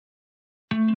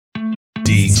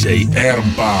DJ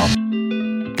Airbound.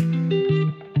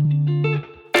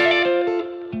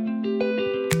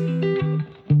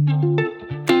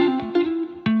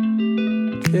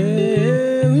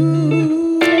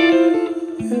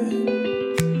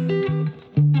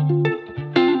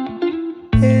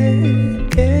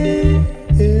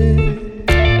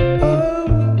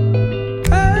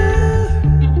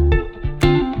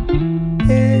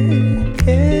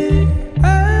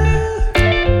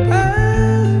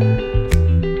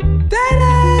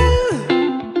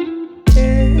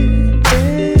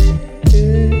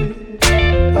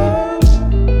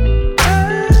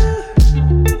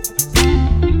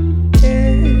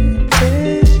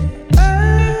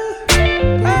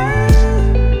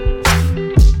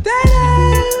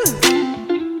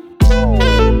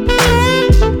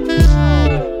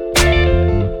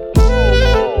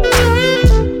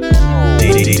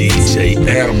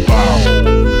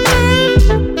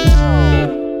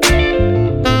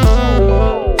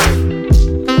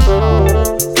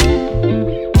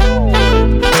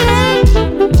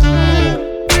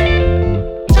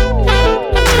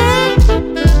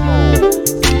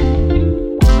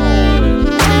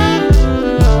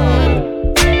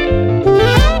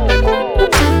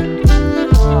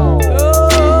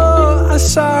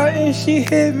 She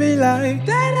hit me like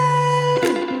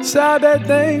Tadow. Saw that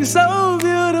thing so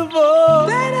beautiful.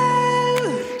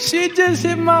 Tadow. She just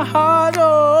hit my heart,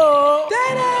 oh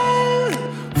Tadow.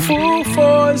 Full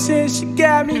force and she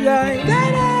got me like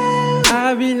Tadow.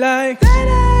 I be like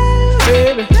Tadow.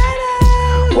 Baby,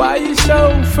 Tadow. Why you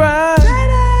so fine?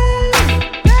 Tadow.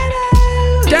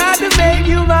 Got to make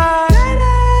you mine.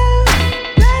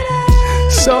 Tadow.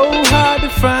 So hard to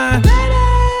find.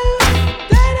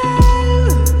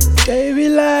 They be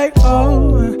like,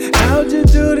 oh, how'd you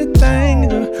do the thing?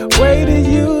 The way that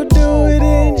you do it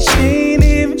and she ain't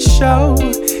even show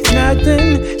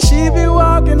nothing. She be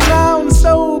walking around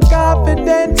so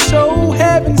confident, so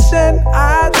heaven sent.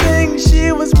 I think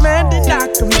she was meant to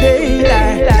knock them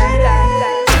daylight.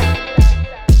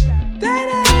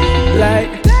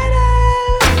 Like,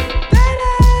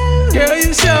 girl,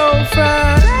 you so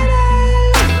fine.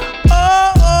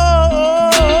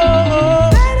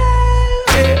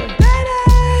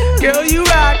 Girl, you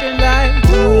rockin' like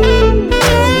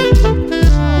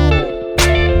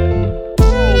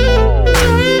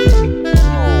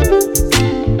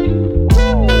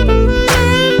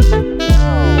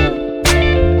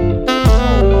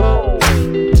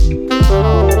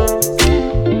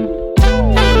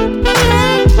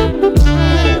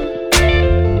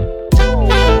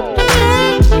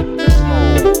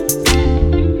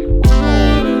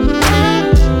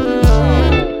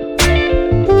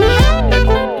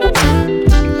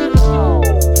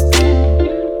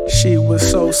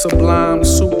sublime,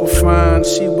 super fine.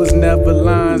 She was never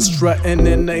lying, strutting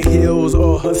in the heels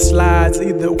or her slides.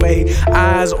 Either way,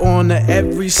 eyes on her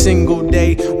every single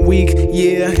day, week,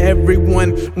 year.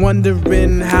 Everyone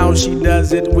wondering how she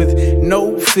does it with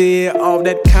no fear. All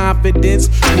that confidence,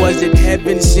 was it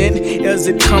heaven sent? Does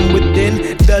it come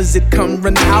within? Does it come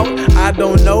run out? I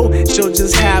don't know. She'll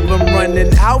just have them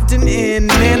running out and in.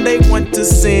 Man, they want to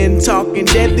sin, talking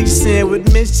deadly sin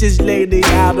with Mrs. Lady.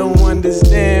 I don't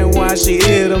understand why she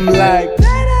hit them like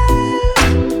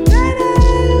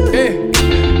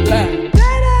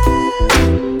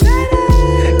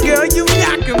girl, you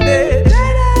knock 'em dead.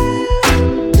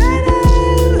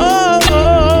 Oh,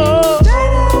 oh,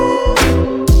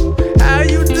 oh. How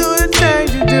you do the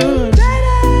things you do?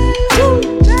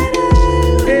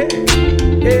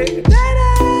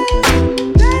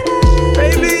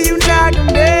 Baby, you knock 'em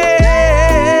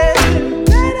dead.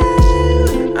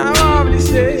 I'm already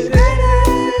said.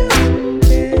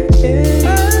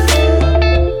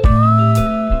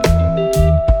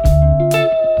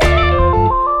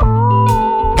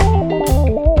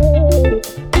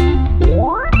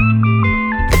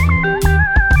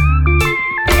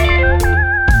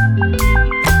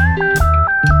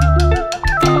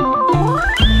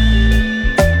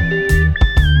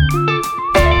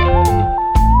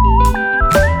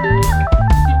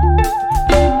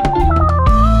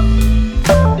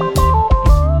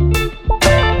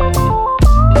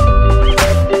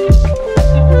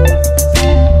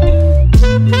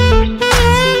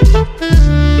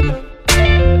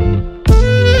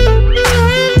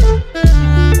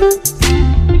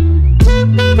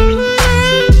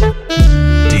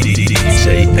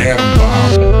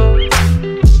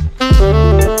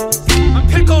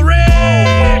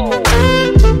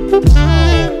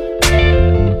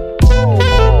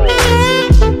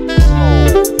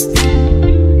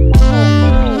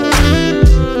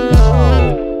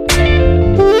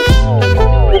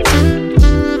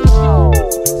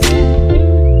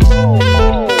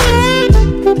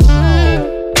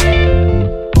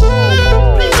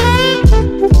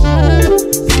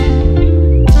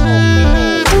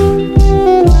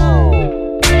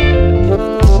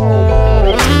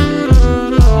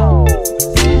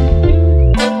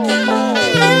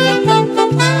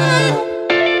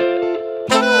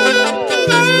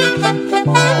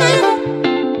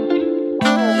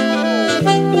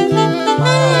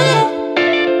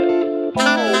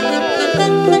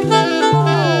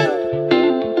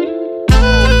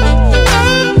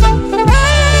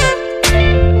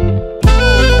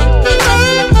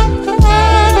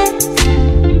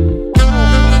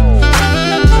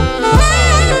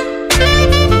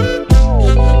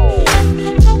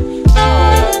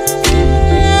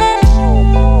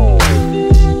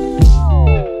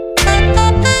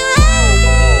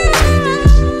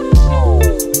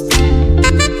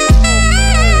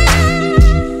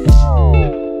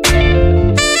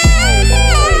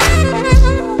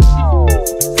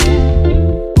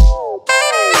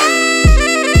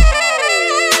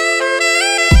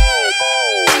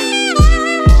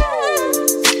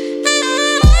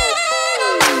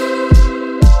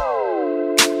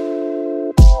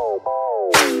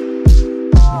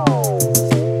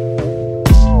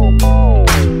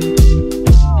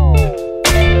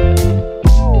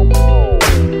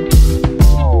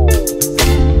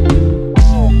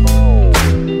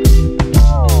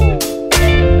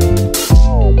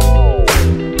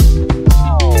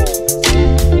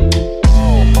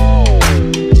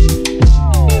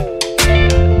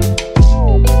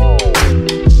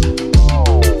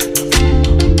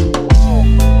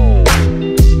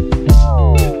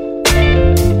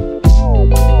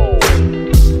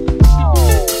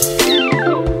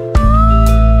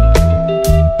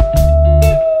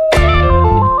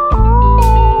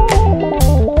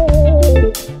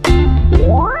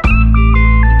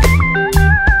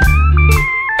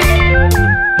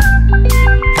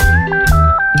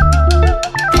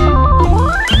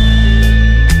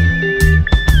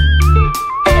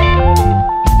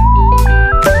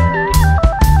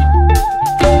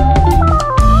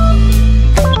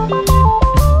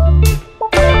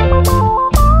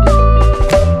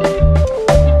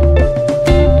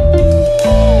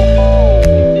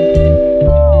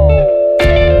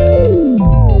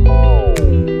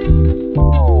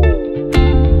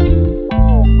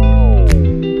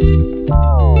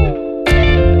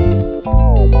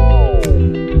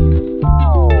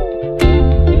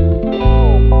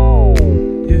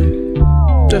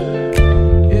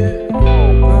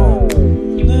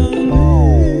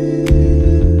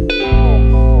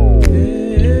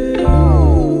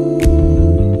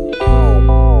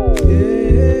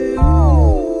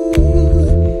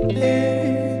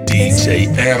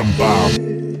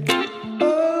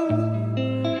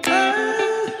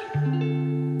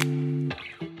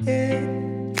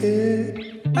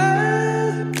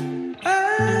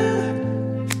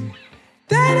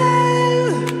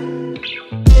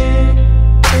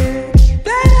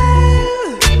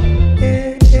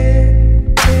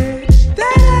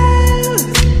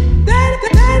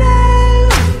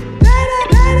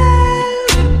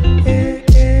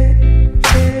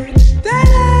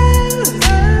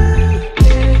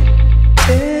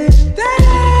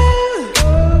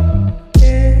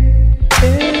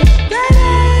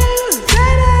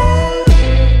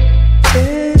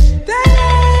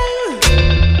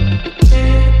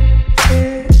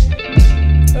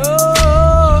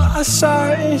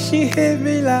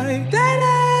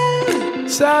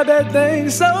 Saw that thing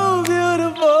so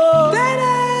beautiful.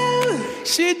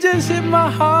 She just hit my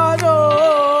heart,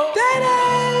 oh.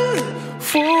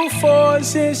 Full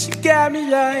force and she got me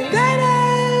like.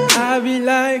 I be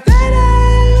like,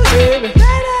 baby,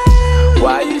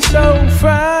 why you so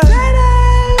fine?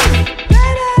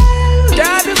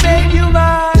 Gotta make you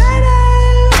mine.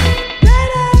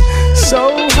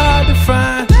 So hard to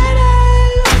find.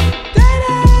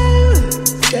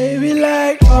 Baby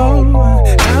like, oh,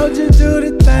 how'd you do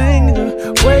the thing?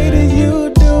 The way that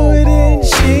you do it and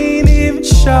she ain't even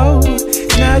show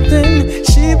nothing.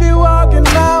 She be walking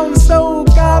around so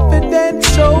confident,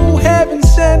 so heaven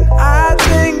sent. I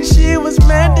think she was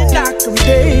meant to knock them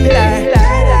daylight.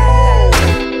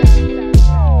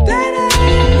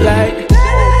 Like,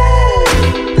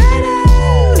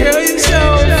 girl, you so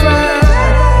fine.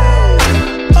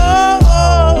 Oh,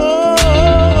 oh, oh,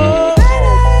 oh,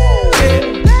 yeah.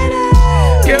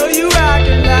 Girl, you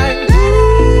rockin' like,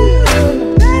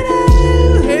 ooh,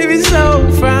 baby, so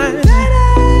fine.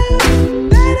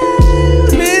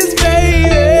 Miss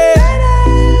Baby,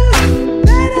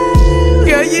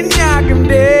 girl, you knock 'em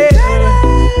dead.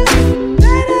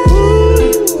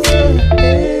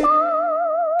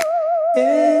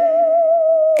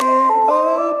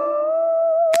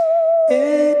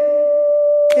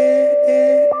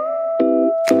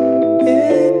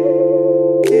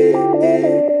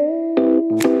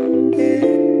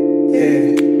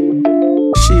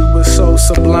 She was so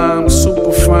sublime,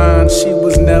 super fine. She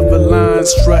was never lying,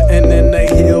 strutting in the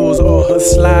heels or her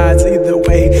slides. Either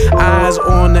way, eyes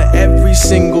on her every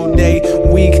single day,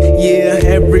 week, year.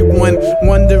 Everyone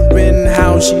wondering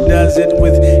how she does it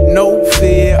with no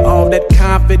fear. All that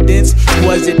confidence,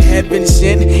 was it heaven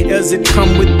sent? Does it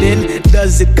come within?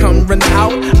 Does it come run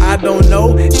out? I don't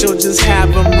know. She'll just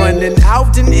have them running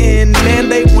out and in. Man,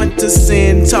 they want to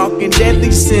sin, talking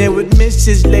deadly sin with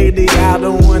Mrs. Lady. I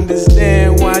don't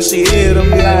understand why she hit them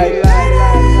like.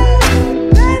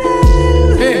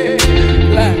 Hey,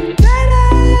 like.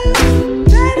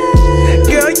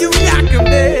 Girl, you knock 'em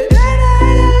dead.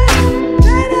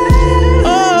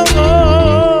 Oh,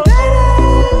 oh, oh.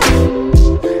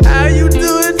 How you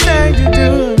do the thing you do?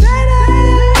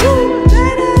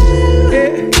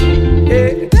 Yeah,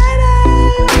 yeah.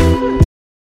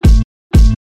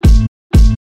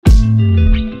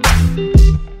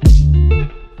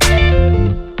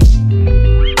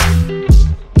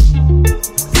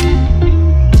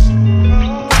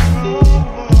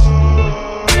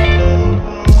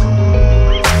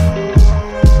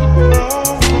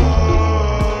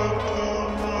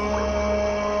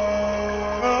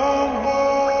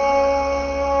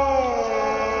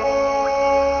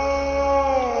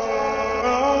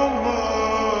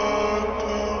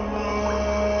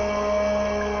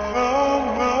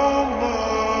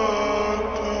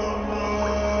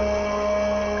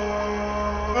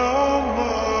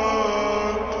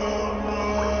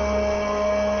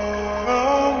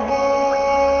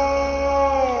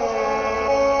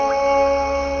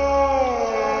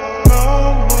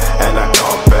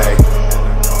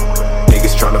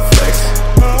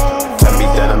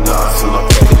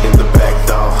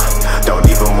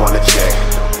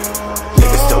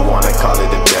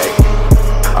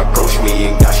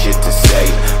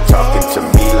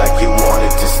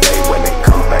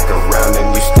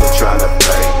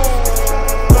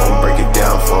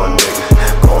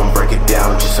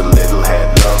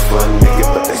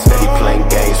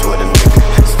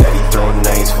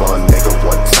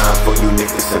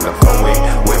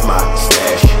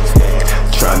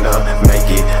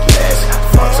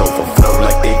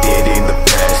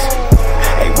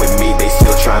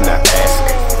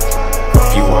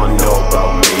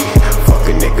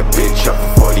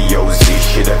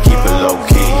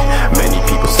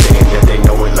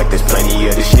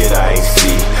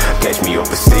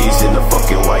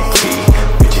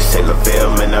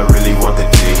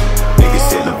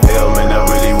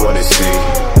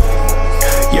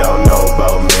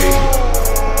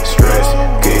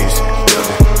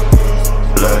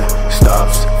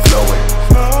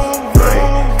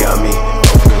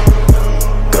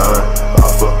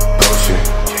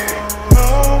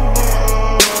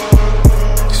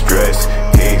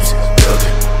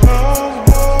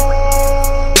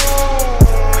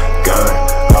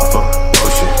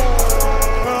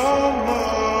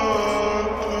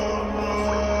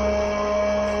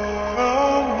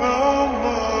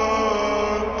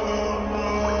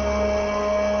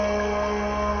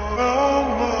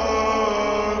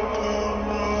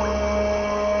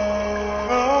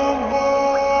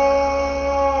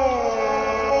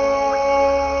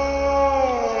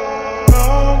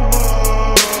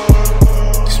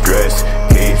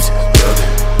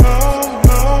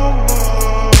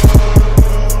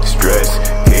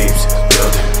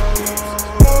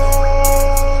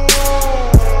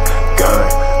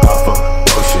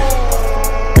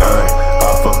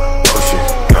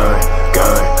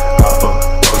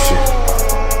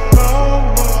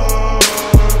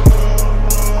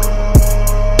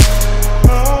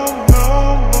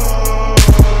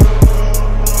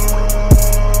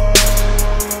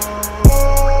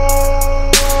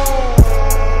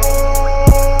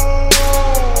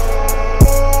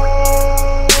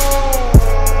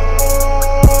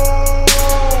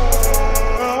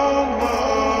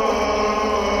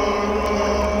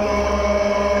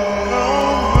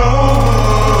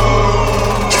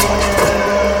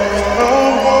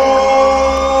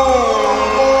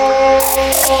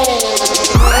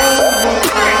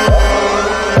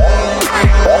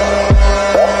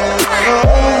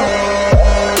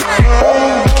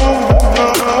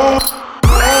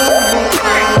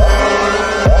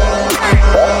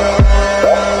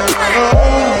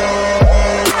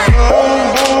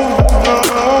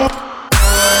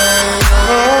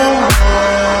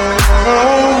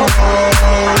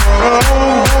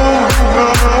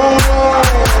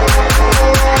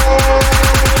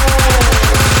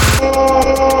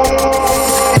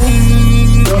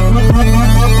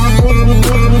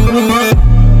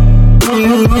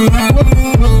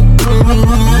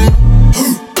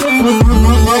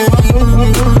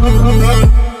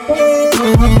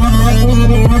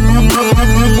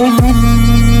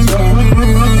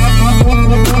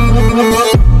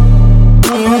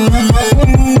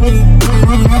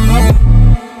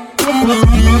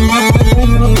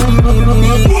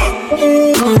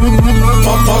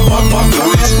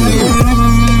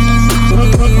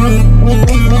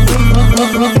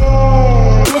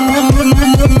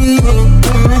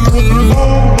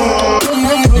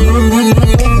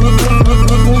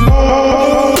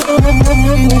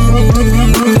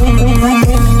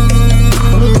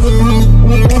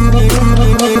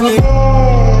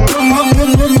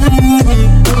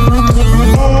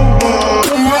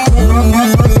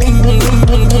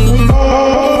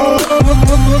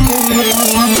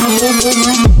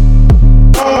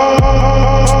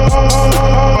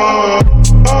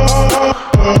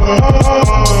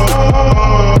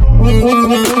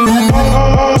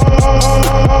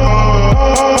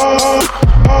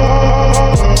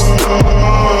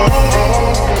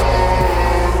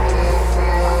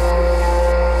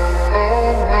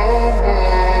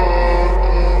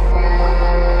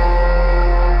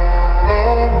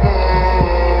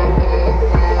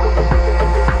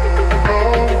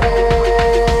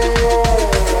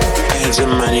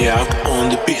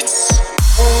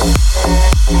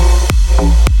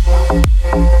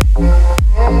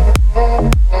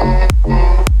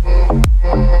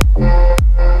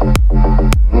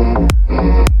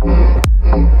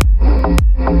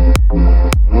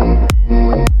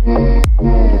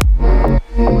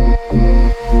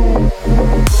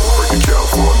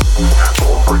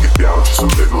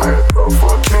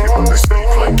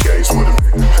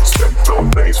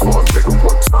 fun, nigga,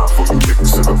 one time for you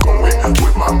niggas and I'm going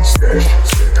with my stash.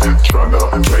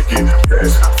 Tryna make it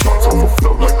fast, funds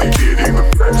overflow like they did in the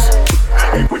past.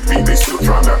 Ain't with me, they still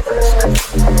tryna ask.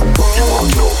 Fuck you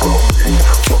wanna know about me?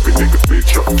 Fuck a nigga,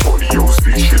 bitch, up 40 OC,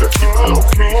 shit, I keep it low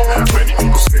key. Many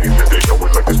people say that they know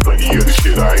it like there's plenty of the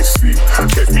shit I ain't see.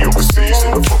 Catch me overseas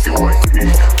in a fucking white key.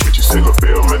 Bitches in the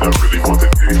film and I really want the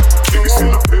dick. Niggas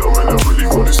in the